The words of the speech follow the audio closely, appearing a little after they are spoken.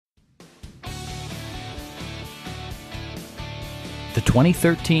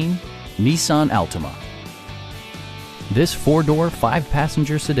2013 Nissan Altima. This four-door,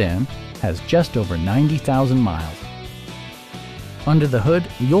 five-passenger sedan has just over 90,000 miles. Under the hood,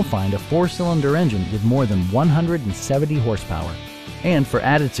 you'll find a four-cylinder engine with more than 170 horsepower. And for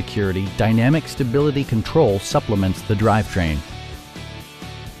added security, dynamic stability control supplements the drivetrain.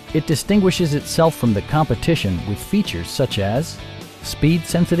 It distinguishes itself from the competition with features such as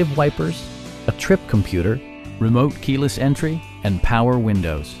speed-sensitive wipers, a trip computer, remote keyless entry, and power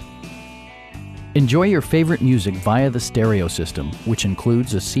windows. Enjoy your favorite music via the stereo system, which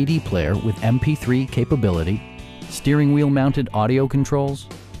includes a CD player with MP3 capability, steering wheel mounted audio controls,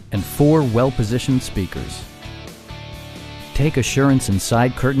 and four well-positioned speakers. Take assurance in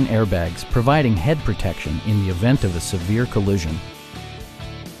side curtain airbags, providing head protection in the event of a severe collision.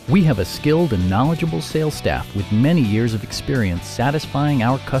 We have a skilled and knowledgeable sales staff with many years of experience satisfying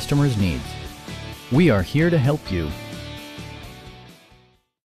our customers' needs. We are here to help you.